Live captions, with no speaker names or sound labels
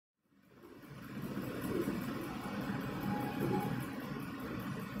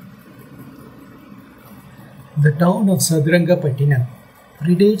The town of Sadrangapattinam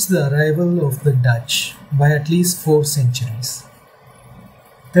predates the arrival of the Dutch by at least 4 centuries.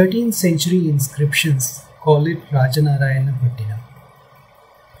 13th century inscriptions call it Rajanarayanapattinam.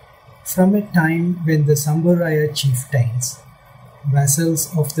 From a time when the Sambaraya chieftains, vassals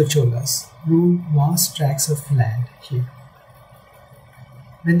of the Cholas, ruled vast tracts of land here.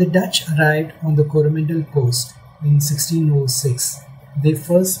 When the Dutch arrived on the Coromandel coast in 1606, they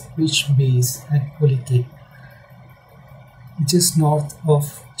first pitched base at Pulicape, which is north of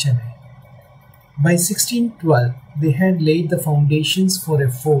Chennai. By 1612, they had laid the foundations for a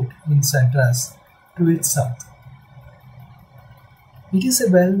fort in Sadras to its south. It is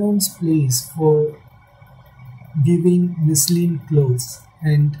a well-known place for weaving muslin clothes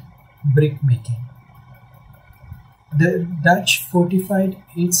and brick making. The Dutch fortified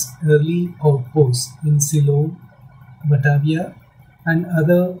its early outposts in Ceylon, Batavia, and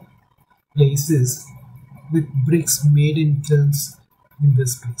other places with bricks made in kilns in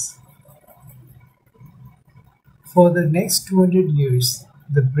this place. For the next 200 years,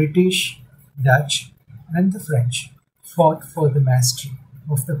 the British, Dutch, and the French fought for the mastery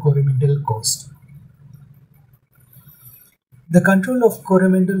of the Coromandel coast. The control of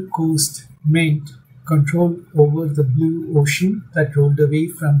Coromandel coast meant control over the blue ocean that rolled away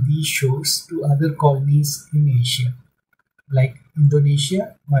from these shores to other colonies in Asia, like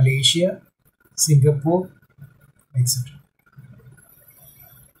Indonesia, Malaysia, Singapore, etc.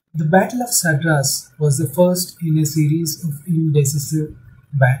 The Battle of Sadras was the first in a series of indecisive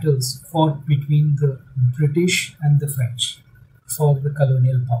battles fought between the British and the French for the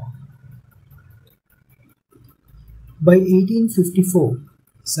colonial power. By 1854,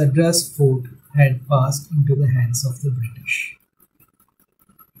 Sadras fort had passed into the hands of the British.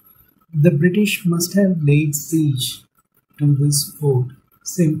 The British must have laid siege to this fort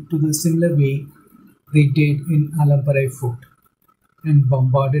to the similar way they did in Alamparai fort and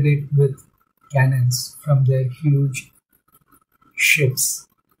bombarded it with cannons from their huge ships,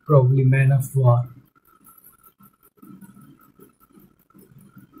 probably men of war.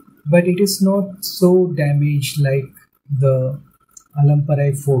 But it is not so damaged like the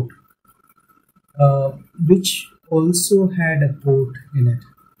Alamparai fort, which also had a port in it.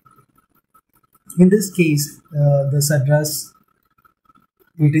 In this case, the Sadras,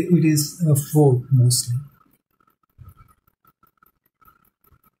 it is a fort mostly.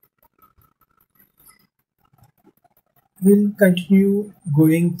 We'll continue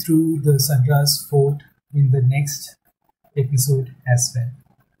going through the Sadras fort in the next episode as well.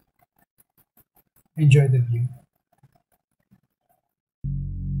 Enjoy the view.